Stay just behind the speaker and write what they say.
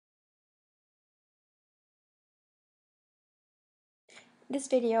This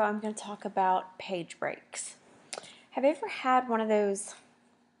video I'm going to talk about page breaks. Have you ever had one of those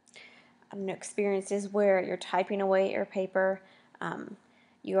experiences where you're typing away at your paper,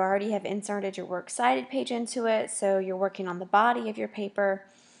 you already have inserted your works cited page into it, so you're working on the body of your paper,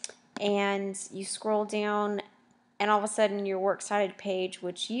 and you scroll down and all of a sudden your works cited page,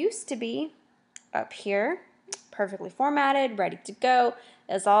 which used to be up here, perfectly formatted, ready to go,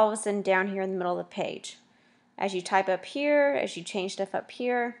 is all of a sudden down here in the middle of the page. As you type up here, as you change stuff up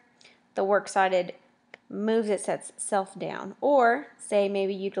here, the works cited moves itself down. Or say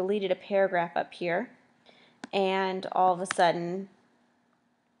maybe you deleted a paragraph up here and all of a sudden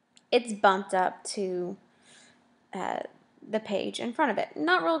it's bumped up to the page in front of it.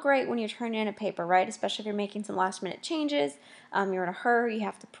 Not real great when you're turning in a paper, right? Especially if you're making some last minute changes, you're in a hurry, you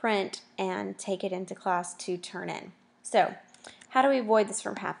have to print and take it into class to turn in. So how do we avoid this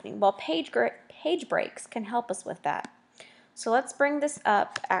from happening? Well, page breaks can help us with that. So let's bring this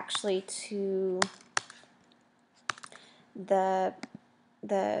up actually to the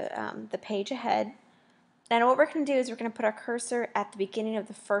page ahead. And what we're going to do is we're going to put our cursor at the beginning of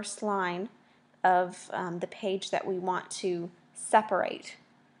the first line of the page that we want to separate.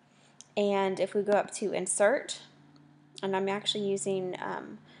 And if we go up to Insert, and I'm actually using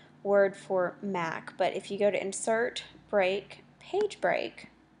Word for Mac, but if you go to Insert, Break, Page Break,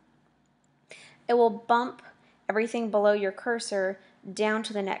 it will bump everything below your cursor down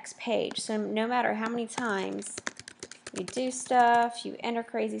to the next page. So no matter how many times you do stuff, you enter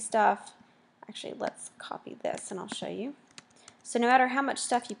crazy stuff, actually let's copy this and I'll show you. So no matter how much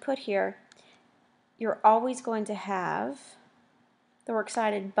stuff you put here, you're always going to have the works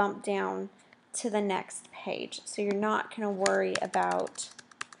cited bump down to the next page. So you're not going to worry about,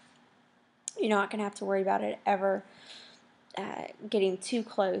 you're not going to have to worry about it ever getting too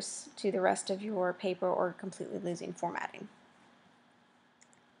close to the rest of your paper or completely losing formatting.